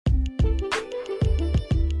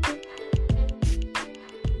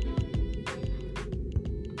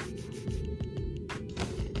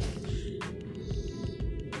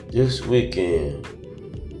This weekend,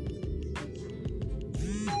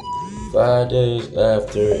 5 days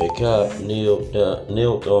after a cop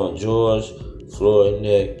knelt on George Floyd's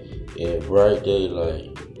neck in bright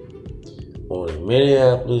daylight on a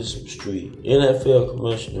Minneapolis street, NFL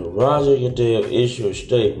Commissioner Roger Goodell issued a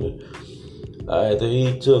statement. Either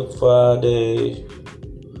he took 5 days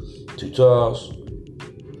to toss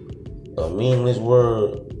a meaningless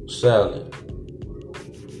word salad,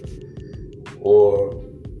 or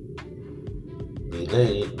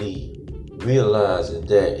belatedly realizing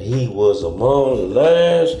that he was among the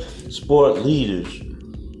last sport leaders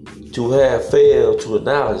to have failed to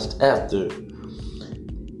acknowledge after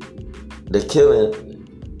the killing,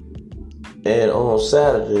 and on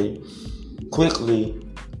Saturday quickly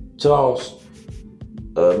tossed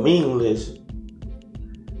a meaningless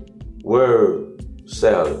word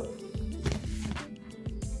salad.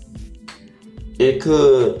 It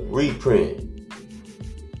could reprint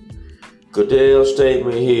Goodell's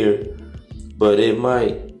statement here, but it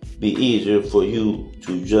might be easier for you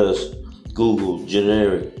to just Google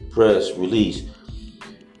generic press release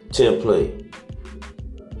template.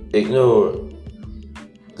 Ignore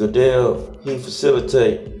Goodell. He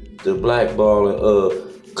facilitated the blackballing of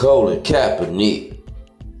Colin Kaepernick,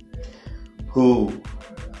 who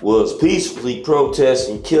was peacefully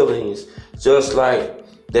protesting killings just like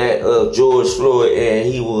that of George Floyd, and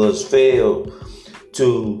he was failed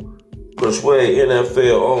to persuade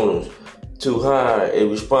NFL owners to hire a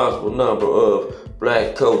responsible number of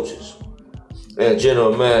black coaches and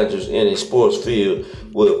general managers in a sports field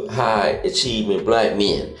with high achievement black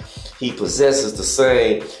men. He possesses the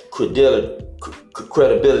same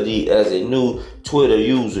credibility as a new Twitter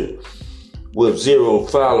user with 0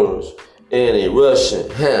 followers and a Russian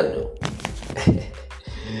handle.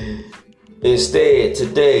 Instead,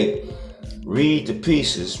 today, read the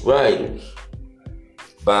pieces writers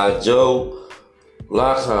by Joe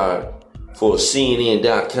Lockhart for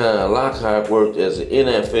CNN.com. Lockhart worked as an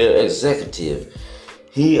NFL executive.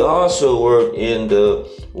 He also worked in the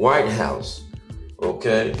White House.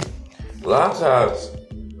 Okay? Lockhart's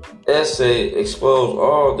essay exposed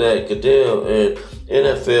all that Goodell and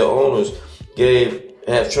NFL owners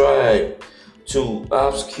have tried to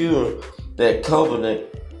obscure that covenant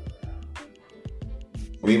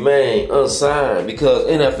remained unsigned because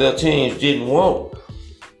NFL teams didn't want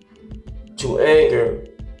to anger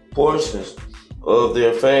portions of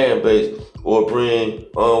their fan base or bring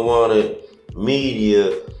unwanted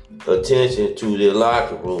media attention to their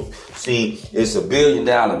locker room. See, it's $1 billion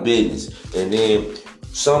business, and then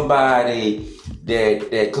somebody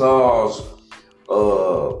that calls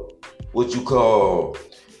what you call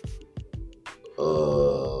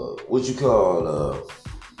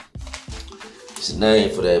it's a name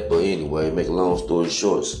for that, but anyway, make a long story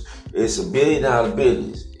short, it's $1 billion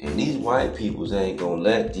business, and these white peoples ain't gonna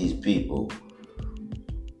let these people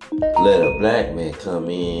let a black man come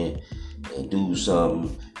in and do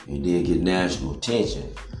something and then get national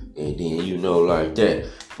attention, and then like that.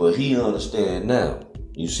 But he understand now.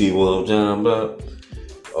 You see what I'm talking about?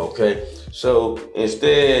 Okay, so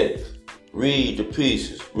instead, read the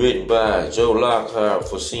pieces written by Joe Lockhart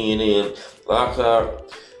for CNN. Lockhart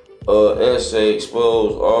essay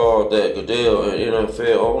exposed all that Goodell and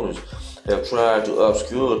NFL owners have tried to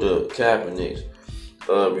obscure the Kaepernick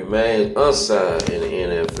remains unsigned in the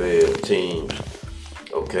NFL teams.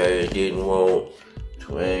 Okay, didn't want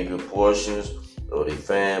to anger portions of the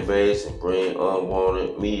fan base and bring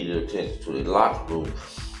unwanted media attention to the locker room.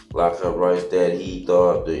 Lockhart writes that he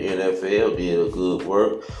thought the NFL did a good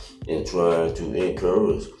work in trying to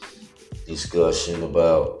encourage discussion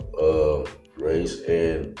about race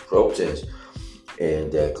and protest,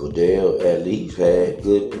 and that Goodell at least had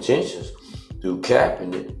good intentions through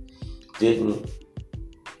Kaepernick didn't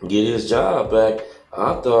get his job back.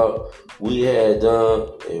 I thought we had done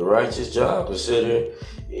a righteous job, considering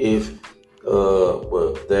if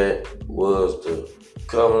that was the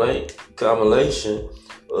culmination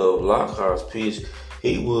of Lockhart's piece,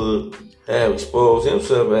 he would have exposed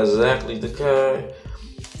himself as exactly the kind,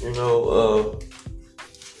 let's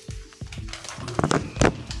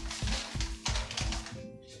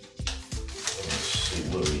see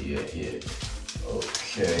where we at here.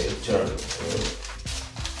 Okay, turn it.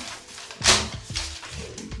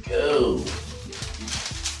 Here we go.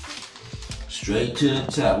 Straight to the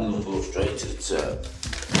top. We're gonna go straight to the top.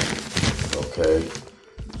 Okay.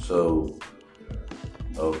 So,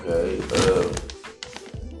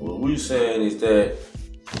 what we're saying is that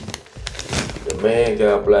the man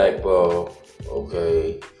got blackballed.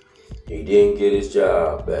 Okay. He didn't get his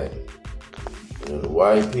job back. The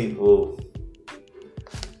white people,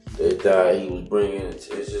 They thought he was bringing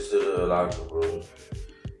attention to the locker room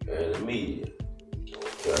and the media.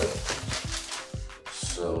 Okay.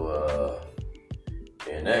 So,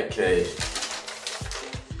 in that case,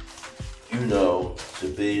 you know, it's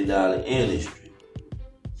 $1 billion industry.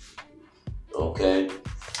 Okay?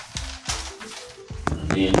 And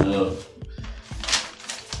then,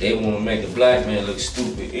 they want to make a black man look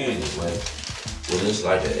stupid anyway. Well, it's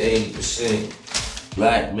like an 80%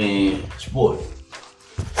 black man sport.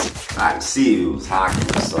 I can see if it was hockey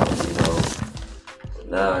or something, you know. But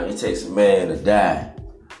now it takes a man to die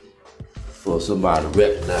for somebody to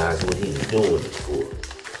recognize what he's doing it for.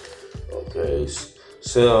 Okay,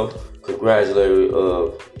 self-congratulatory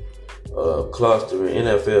clustering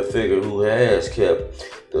NFL figure who has kept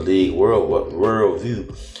the league worldview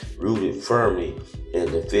rooted firmly in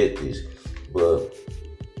the 50s. But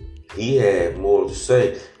he had more to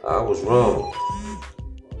say. I was wrong.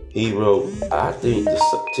 He wrote, I think the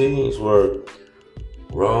teams were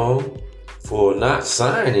wrong for not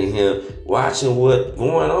signing him. Watching what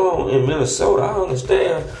going on in Minnesota, I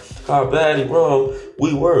understand how badly wrong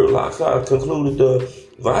we were. Lockhart concluded the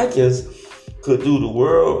Vikings could do the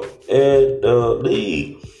world and the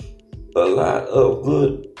league a lot of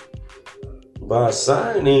good by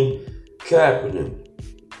signing Kaepernick.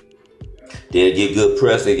 They'll get good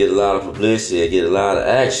press, they get a lot of publicity, they get a lot of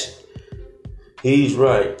action. He's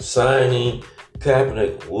right. Signing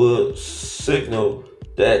Kaepernick would signal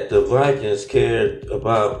that the Vikings cared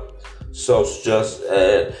about social justice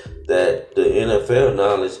and that the NFL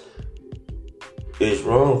knowledge is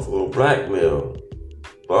wrong for blackballing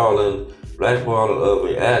of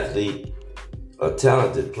an athlete, a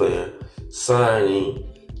talented player. Signing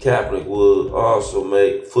Kaepernick would also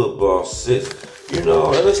make football sick. You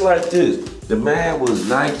know, and it's like this. The man was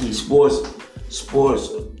Nike Sports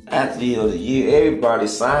Athlete of the Year. Everybody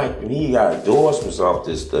signed him. He got endorsements off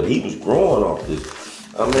this stuff. He was growing off this.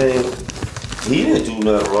 I mean, he didn't do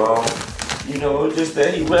nothing wrong. You know, it's just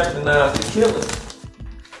that he recognized the killing.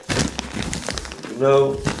 You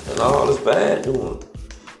know, and all is bad doing.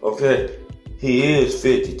 Okay, he is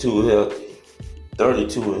 32 healthy,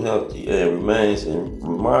 32 and healthy, and remains in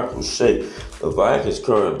remarkable shape. The Vikings'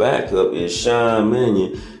 current backup is Sean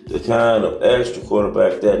Mannion, the kind of extra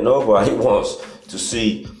quarterback that nobody wants to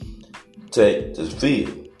see take the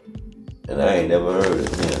field. And I ain't never heard of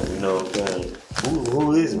him. You know what I'm saying?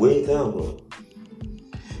 Who is where he come from?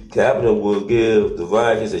 Kaepernick will give the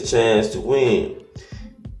Vikings a chance to win.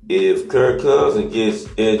 If Kirk Cousins gets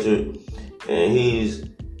injured and he's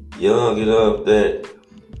young enough that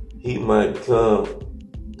he might become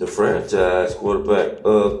the franchise quarterback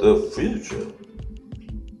of the future.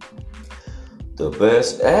 The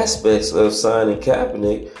best aspects of signing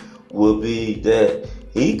Kaepernick would be that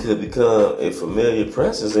he could become a familiar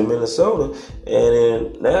presence in Minnesota and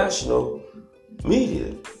in national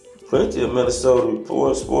media. Plenty of Minnesota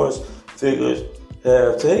sports figures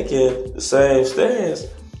have taken the same stance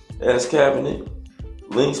as Kaepernick.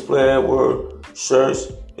 Lynx player wore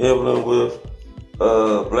shirts emblem with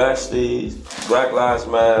black sleeves, Black Lives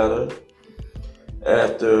Matter.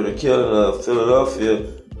 After the killing of Philadelphia,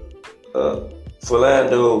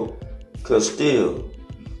 Philando Castile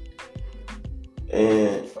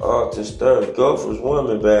and August 30. Gophers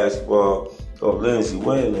women basketball coach Lindsay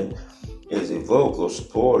Whalen is a vocal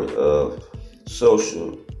supporter of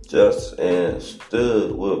social justice and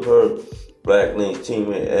stood with her Black Lynx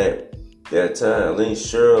teammate at that time.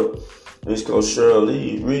 Lynx coach Cheryl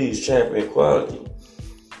Reeves championed equality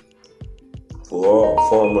for all.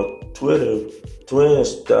 Former Twitter twin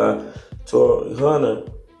star Tory Hunter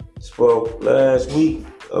spoke last week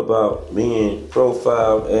about being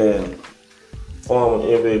profiled, and former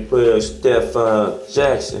NBA player Stephon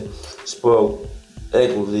Jackson spoke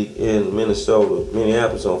equally in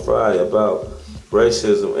Minneapolis on Friday about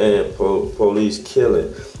racism and police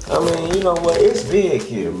killing. I mean, you know what? It's big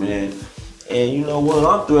here, man. And you know what?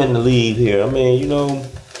 I'm threatening to leave here. I mean, you know,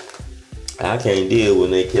 I can't deal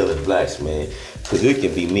when they killing blacks, man. Because it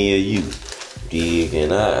can be me or you, dig?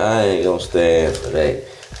 And I ain't gonna stand for that.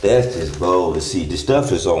 That's just bold to see. The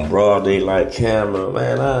stuff is on broad daylight camera,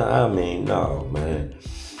 man. I mean, no, man.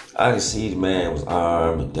 I can see the man was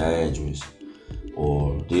armed and dangerous,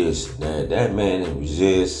 or this and that. That man didn't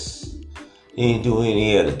resist. He didn't do any.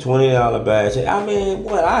 He had a $20 badge. I mean,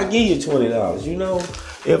 what? I'll give you $20. You know,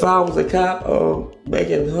 if I was a cop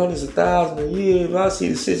making hundreds of thousands a year, if I see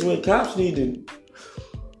the situation, cops need to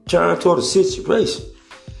turn toward the situation.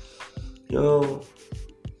 You know,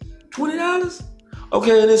 $20?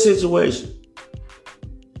 Okay, in this situation,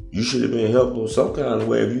 you should have been helpful some kind of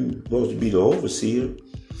way if you supposed to be the overseer.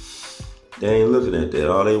 They ain't looking at that.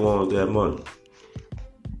 All they want is that money.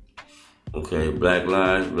 Okay, Black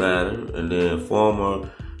Lives Matter, and then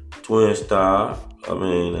former Twin Star,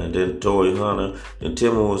 and then Tory Hunter and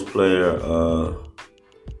Timberwolves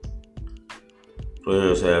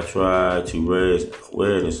players have tried to raise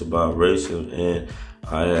awareness about racism, and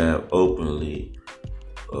I have openly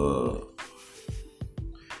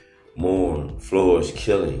mourned Floyd's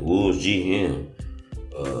killing, Woods GM,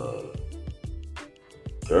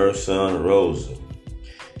 Gerson Rosa,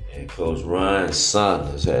 and Coach Ryan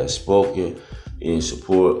Saunders has spoken in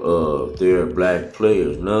support of their black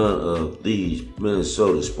players. None of these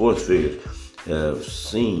Minnesota sports figures have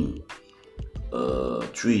seen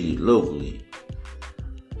treated locally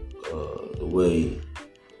the way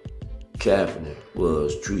Kaepernick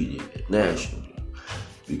was treated nationally,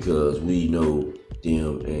 because we know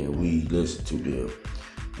them and we listen to them.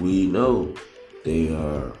 We know they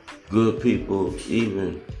are good people.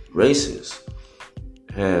 Even racists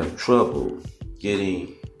have trouble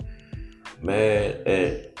getting mad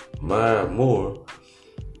at Maya Moore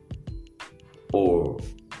or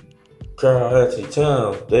Karl-Anthony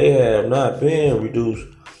Towns. They have not been reduced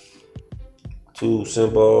to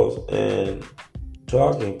symbols and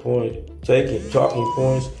talking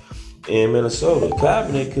points in Minnesota.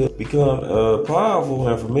 Kaepernick could become a powerful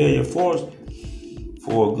and familiar force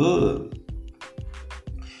for good.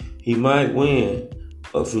 He might win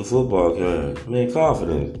a few football games. Man,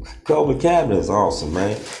 confidence. Colby Kaepernick is awesome,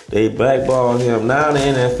 man. They blackballed him. Now the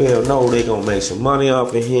NFL know they gonna make some money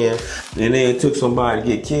off of him. And then it took somebody to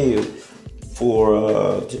get killed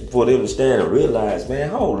for them to stand and realize, man,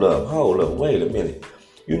 hold up, wait a minute.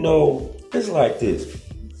 It's like this.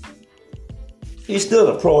 He's still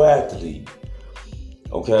a pro athlete.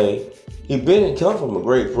 Okay? He come from a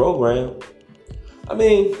great program.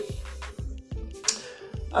 He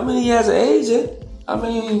has an agent.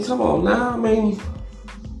 Come on now.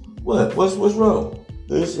 What's wrong?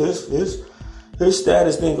 His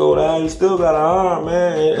status didn't go down. He still got an arm,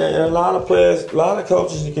 man. And a lot of players, a lot of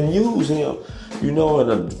coaches can use him,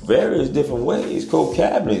 in various different ways. Coach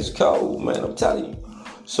Kaepernick is cold, man. I'm telling you.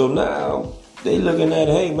 So now they looking at,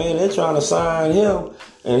 hey, man, they're trying to sign him,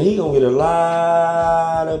 and he gonna get a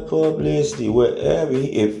lot of publicity wherever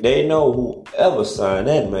if they know whoever signed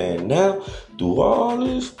that man. Now, through all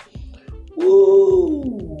this,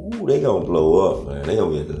 they gonna blow up, man. They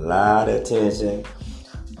gonna get a lot of attention,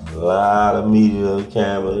 a lot of media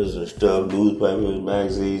cameras and stuff, newspapers,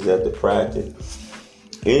 magazines at the practice.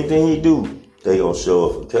 Anything he do, they gonna show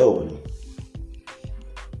up for Kelvin.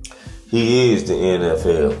 He is the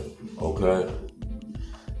NFL, okay?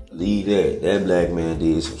 Leave that. That black man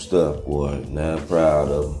did some stuff, boy. Now I'm proud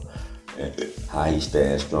of him. How he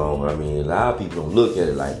stands strong. A lot of people don't look at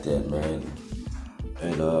it like that, man.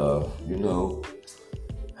 And,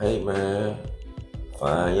 hey, man,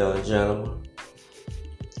 fine young gentleman.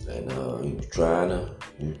 And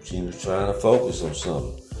he was trying to focus on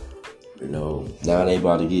something. Now they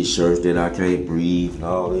about to get shirts that I can't breathe and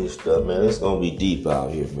all this stuff, man. It's gonna be deep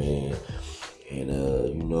out here, man. And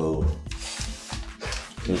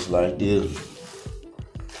just like this,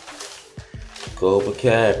 Cobra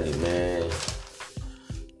Kaepernick, man.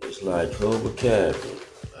 It's like Cobra Kaepernick.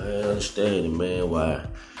 I understand it, man. Why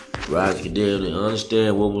Roger Goodell didn't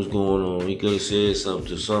understand what was going on. He could have said something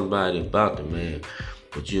to somebody about the man.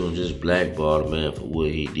 But you don't just blackball the man for what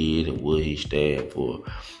he did and what he stand for.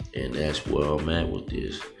 And that's where I'm at with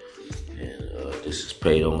this. And this is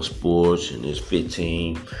Paid On Sports, and it's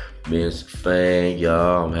 15 minutes of fame,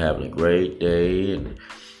 y'all. I'm having a great day. And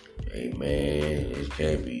hey, man, it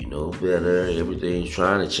can't be no better. Everything's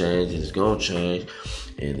trying to change, and it's going to change.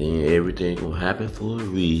 And then everything going to happen for a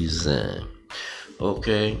reason.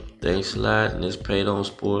 Okay, thanks a lot. And it's Paid On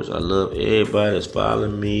Sports. I love everybody that's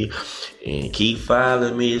following me. And keep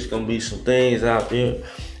following me. It's going to be some things out there.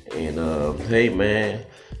 And, hey, man,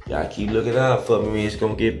 y'all keep looking out for me. It's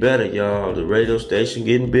going to get better, y'all. The radio station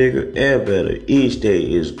getting bigger and better. Each day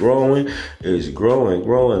is growing. It's growing,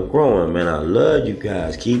 man. I love you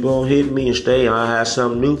guys. Keep on hitting me and stay. I have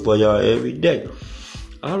something new for y'all every day.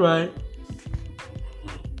 All right.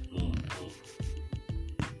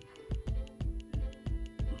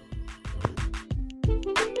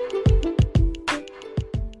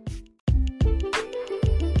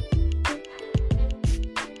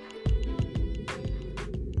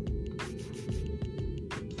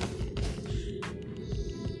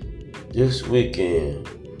 This weekend,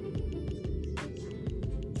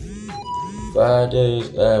 5 days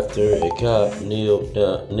after a cop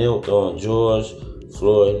knelt on George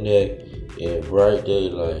Floyd's neck in bright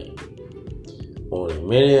daylight on a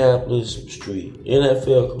Minneapolis street,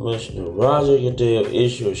 NFL Commissioner Roger Goodell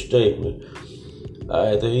issued a statement.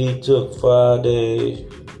 Either he took 5 days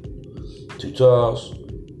to toss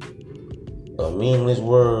a meaningless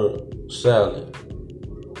word salad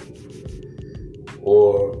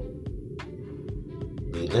or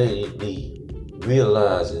belatedly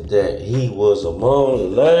realizing that he was among the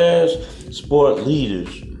last sport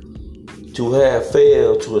leaders to have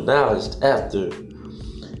failed to acknowledge after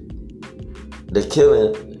the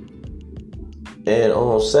killing, and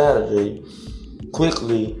on Saturday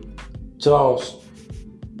quickly tossed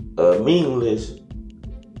a meaningless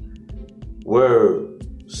word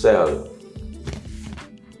salad.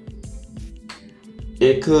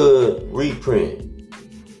 It could reprint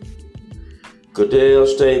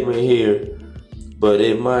Goodell's statement here, but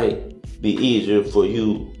it might be easier for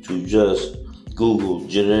you to just Google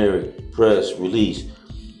generic press release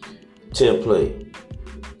template.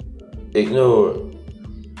 Ignore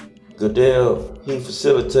Goodell. He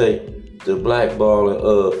facilitated the blackballing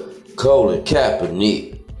of Colin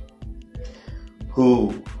Kaepernick,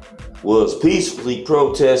 who was peacefully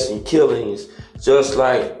protesting killings just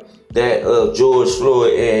like that of George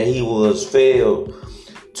Floyd, and he was failed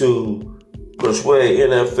to persuade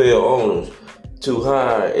NFL owners to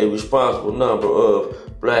hire a responsible number of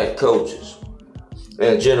black coaches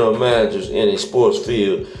and general managers in a sports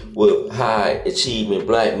field with high achievement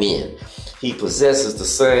black men. He possesses the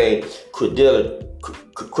same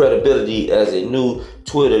credibility as a new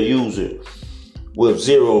Twitter user with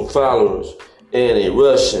 0 followers and a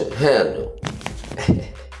Russian handle.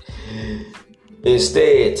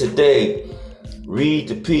 Instead, today, read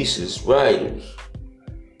the pieces writers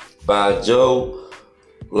by Joe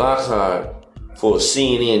Lockhart for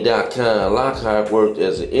CNN.com. Lockhart worked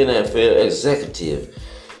as an NFL executive.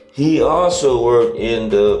 He also worked in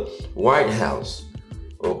the White House.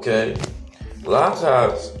 Okay?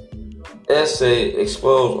 Lockhart's essay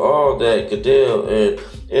exposed all that Goodell and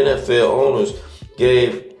NFL owners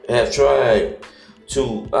have tried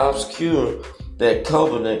to obscure that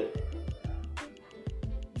covenant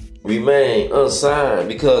remained unsigned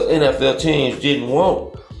because NFL teams didn't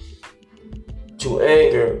want to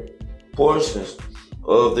anger portions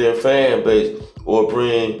of their fan base or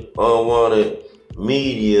bring unwanted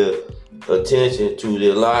media attention to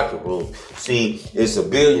their locker room. See, it's $1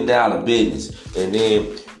 billion business, and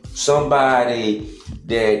then somebody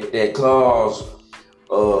that calls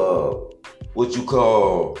what you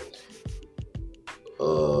call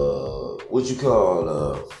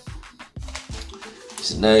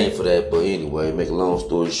it's a name for that, but anyway, make a long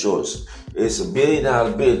story short, it's $1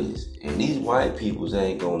 billion business, and these white peoples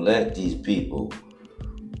ain't gonna let these people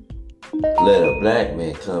let a black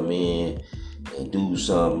man come in and do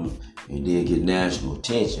something and then get national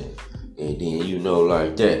attention, and then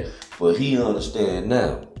like that. But he understand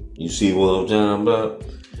now. You see what I'm talking about?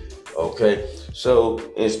 Okay, so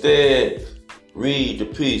instead, read the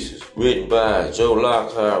pieces written by Joe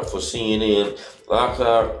Lockhart for CNN.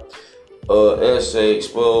 Lockhart essay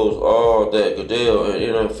exposed all that Goodell and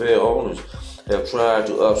NFL owners have tried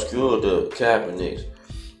to obscure the Kaepernick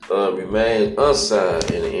remains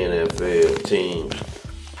unsigned in the NFL teams.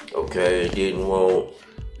 Okay, didn't want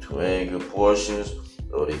to anger portions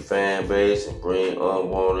of the fan base and bring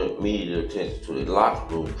unwanted media attention to the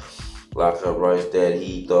locker room. Lockhart writes that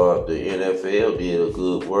he thought the NFL did a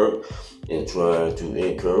good work in trying to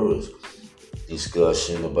encourage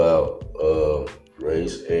discussion about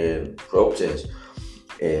race and protest,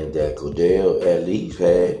 and that Goodell at least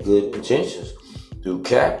had good intentions through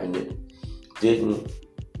Kaepernick didn't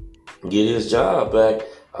get his job back.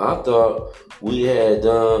 I thought we had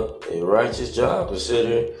done a righteous job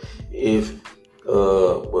considering if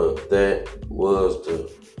that was the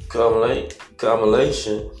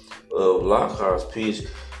culmination of Lockhart's piece,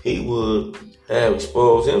 he would have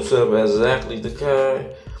exposed himself as exactly the kind,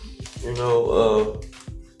 let's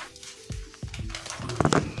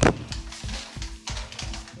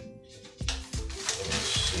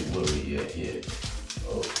see where we at here.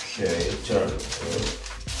 Okay, turn it.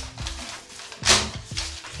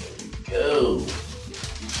 Here we go.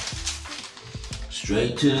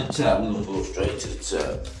 Straight to the top. We're gonna go straight to the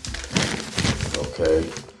top. Okay.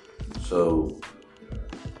 So,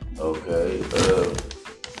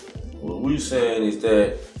 what we're saying is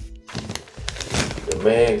that the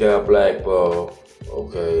man got blackballed.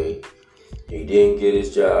 Okay. He didn't get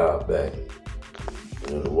his job back.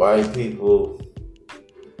 The white people,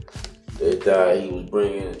 they thought he was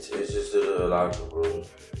bringing attention to the locker room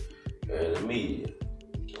and the media.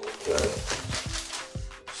 Okay.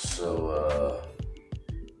 So,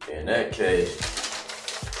 in that case,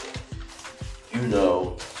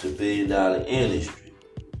 it's $1 billion industry.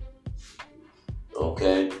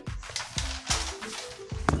 Okay?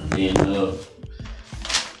 And then,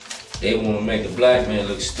 they want to make the black man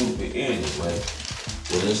look stupid anyway.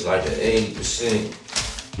 But it's like an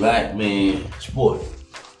 80% black man sport.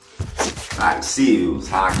 I can see if it was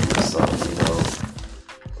hockey or something, you know.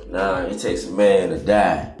 But now it takes a man to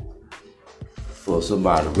die for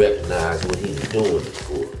somebody to recognize what he's doing it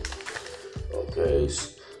for. Okay,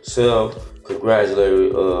 self-congratulatory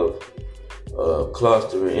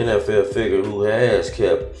clustering NFL figure who has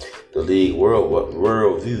kept the league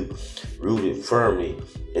worldview rooted firmly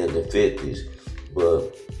in the 50s.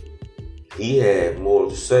 But he had more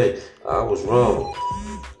to say. I was wrong.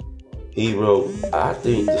 He wrote, I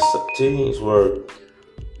think the teams were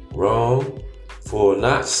wrong for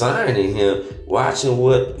not signing him. Watching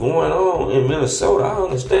what going on in Minnesota, I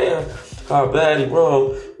understand how badly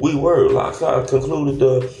wrong we were. Lockhart concluded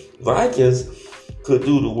the Vikings could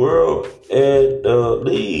do the world and the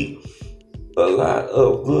league a lot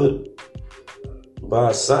of good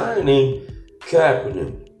by signing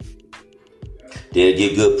Kaepernick. They'll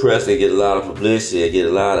get good press, they get a lot of publicity, they get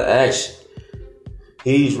a lot of action.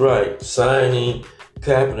 He's right. Signing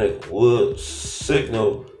Kaepernick would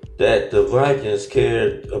signal that the Vikings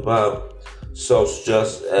cared about social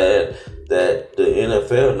justice and that the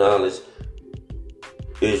NFL knowledge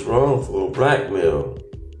is wrong for blackballing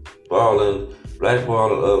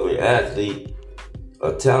of an athlete,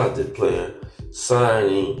 a talented player.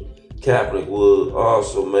 Signing Kaepernick would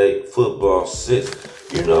also make football sick.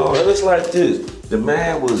 You know, and it's like this. The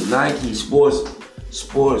man was Nike Sports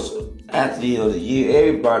Athlete of the Year.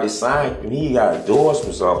 Everybody signed him. He got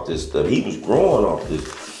endorsements off this stuff. He was growing off this.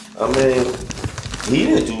 I mean, he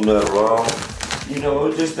didn't do nothing wrong. You know,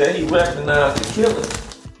 it's just that he recognized the killer.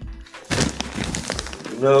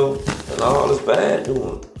 You know, and all is bad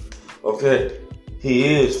doing. Okay, he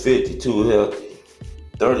is 32 healthy,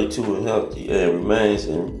 32 and healthy, and remains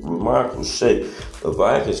in remarkable shape. The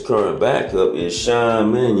Vikings' current backup is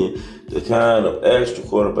Sean Mannion, the kind of extra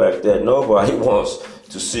quarterback that nobody wants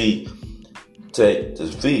to see take the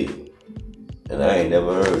field. And I ain't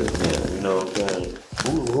never heard of him. You know what I'm saying?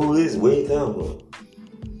 Who is where he come from?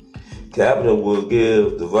 Kaepernick will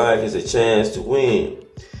give the Vikings a chance to win.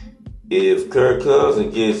 If Kirk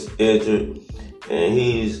Cousins gets injured and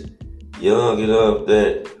he's young enough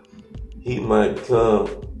that he might become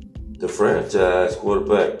the franchise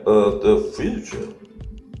quarterback of the future.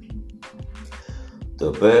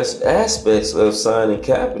 The best aspects of signing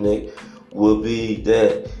Kaepernick would be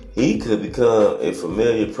that he could become a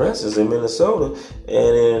familiar presence in Minnesota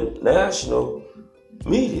and in national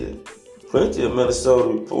media. Plenty of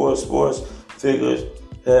Minnesota sports figures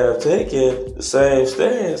have taken the same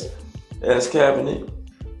stance as Kaepernick.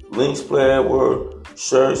 Lynx player wore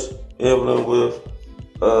shirts emblem with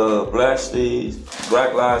black sleeves,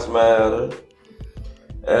 Black Lives Matter.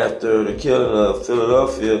 After the killing of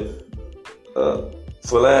Philadelphia,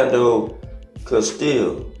 Philando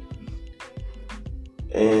Castile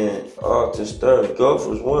and Arthur Sturdy.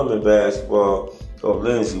 Gophers women basketball coach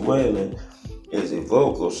Lindsay Whalen is a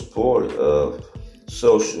vocal supporter of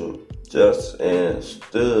social justice and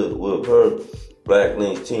stood with her Black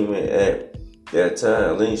Lynx teammate at that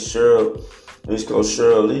time. Lynx coach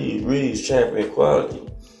Cheryl Reeves championed equality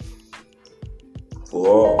for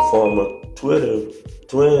all. Former Twitter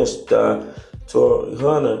twin star Tory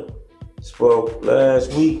Hunter spoke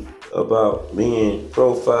last week about being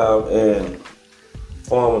profiled, and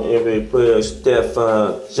former NBA player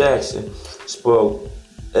Stephon Jackson spoke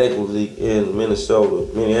equally in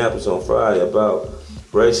Minneapolis on Friday about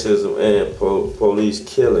racism and police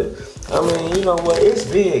killing. I mean, you know what? It's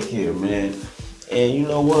big here, man. And you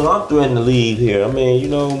know what? I'm threatening to leave here. I mean, you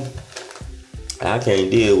know, I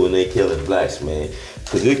can't deal when they killing blacks, man.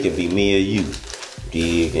 Because it can be me or you,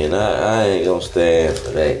 dig? And I ain't gonna stand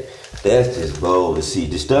for that. That's just bold to see.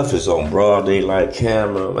 The stuff is on broad daylight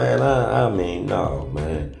camera, man. I mean, no,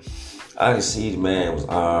 man. I can see the man was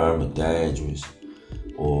armed and dangerous,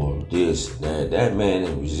 or this and that. That man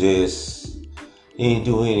didn't resist. He didn't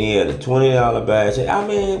do any. He had a $20 badge. I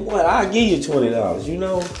mean, what? I'll give you $20, you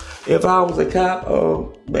know? If I was a cop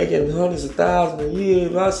making hundreds of thousands a year,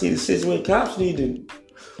 if I see the situation, cops need to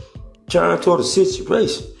turn toward the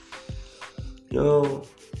situation. You know,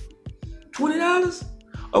 $20?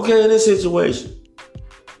 Okay, in this situation,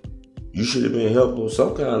 you should have been helpful in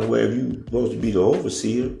some kind of way if you supposed to be the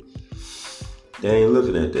overseer. They ain't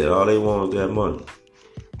looking at that. All they want is that money.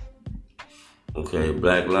 Okay,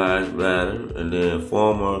 Black Lives Matter, and then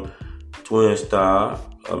former twin star,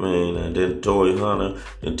 and then Tory Hunter,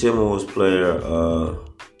 and Timberwolves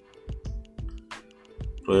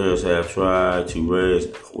players have tried to raise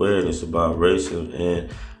awareness about racism, and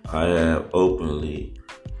I have openly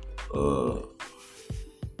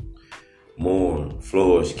mourn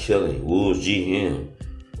Floyd's killing. Wolves GM,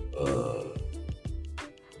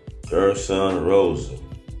 Gerson Rosa,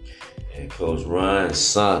 and Coach Ryan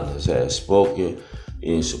Saunders has spoken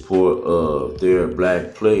in support of their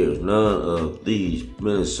black players. None of these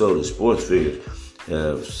Minnesota sports figures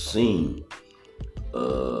have seen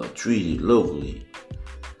treated locally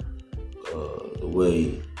the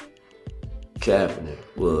way Kaepernick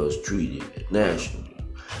was treated nationally,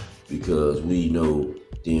 because we know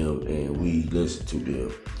them and we listen to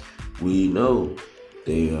them. We know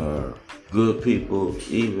they are good people.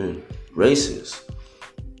 Even racists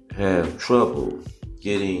have trouble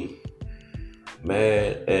getting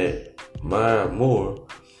mad at Maya Moore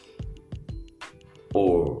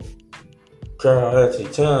or Karl-Anthony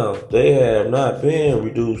Towns. They have not been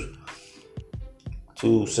reduced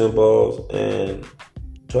to symbols and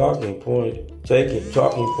talking points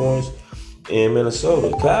in Minnesota.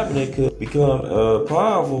 Kaepernick could become a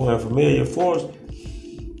powerful and familiar force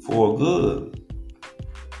for good.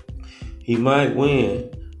 He might win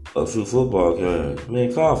a few football games.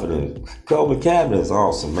 Man, confidence. Colby Kaepernick is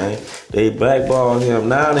awesome, man. They blackballed him.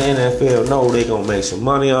 Now the NFL know they gonna make some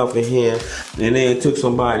money off of him. And then it took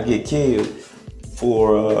somebody to get killed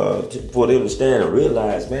for them to stand and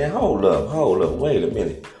realize, man, hold up, wait a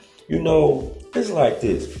minute. You know, it's like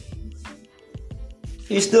this.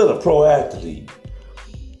 He's still a pro athlete,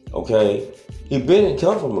 okay? He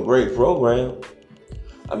come from a great program.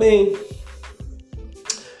 I mean,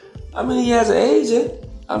 he has an agent.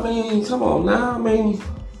 I mean, come on now. I mean,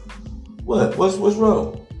 what's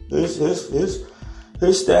wrong? His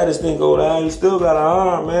status didn't go down. He still got an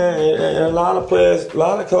arm, man. And a lot of players, a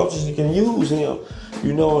lot of coaches can use him,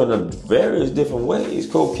 you know, in various different ways.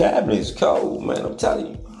 Coach Kaepernick is cold, man. I'm telling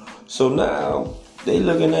you. So now they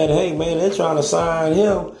looking at, hey, man, they're trying to sign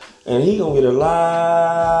him, and he gonna get a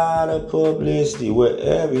lot of publicity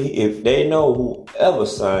wherever if they know whoever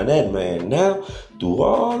signed that man. Now, through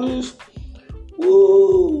all this,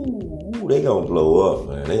 woo, they gonna blow up,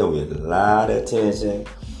 man. They gonna get a lot of attention,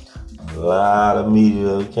 a lot of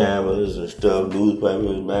media cameras and stuff,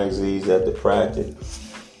 newspapers, magazines at the practice.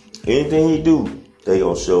 Anything he do, they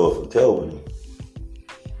gonna show up for Kelvin.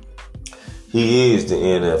 He is the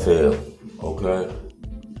NFL, okay?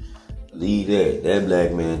 Leave that. That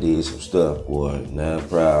black man did some stuff, boy. Now I'm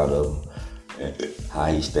proud of him. How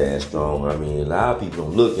he stands strong. I mean, a lot of people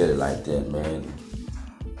don't look at it like that, man.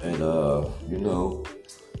 And, you know,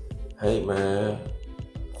 hey, man,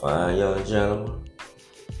 fine young gentleman.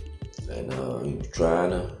 And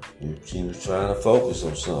he was trying to focus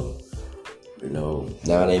on something. You know,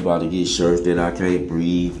 now they about to get shirts that I can't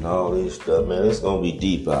breathe and all this stuff, man. It's gonna be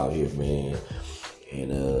deep out here, man.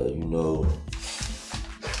 And you know,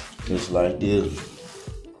 just like this,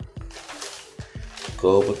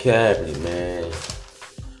 Colby Kaepernick, man.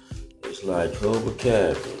 It's like Colby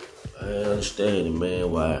Kaepernick. I understand it,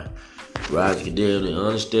 man. Why Roger Goodell didn't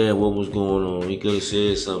understand what was going on. He could have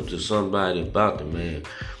said something to somebody about the man.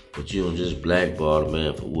 But you don't just blackball the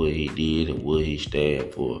man for what he did and what he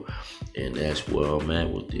stand for. And that's where I'm at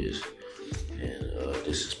with this. And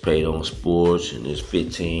this is Paid on Sports, and it's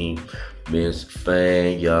 15 minutes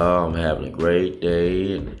fan, y'all. I'm having a great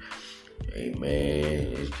day. And hey, man,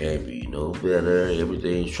 it can't be no better.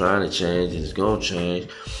 Everything's trying to change, and it's going to change.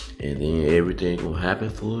 And then everything going to happen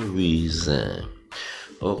for a reason.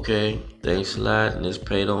 Okay, thanks a lot, and it's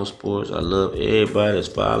Paid on Sports. I love everybody that's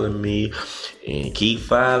following me, and keep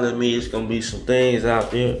following me. It's gonna be some things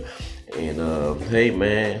out there, and hey,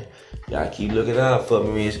 man, y'all keep looking out for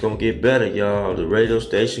me. It's gonna get better, y'all. The radio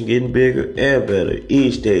station getting bigger and better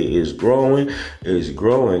each day. It's growing,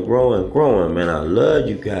 growing, man. I love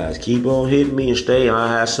you guys. Keep on hitting me and stay.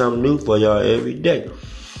 I have something new for y'all every day.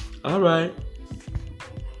 All right.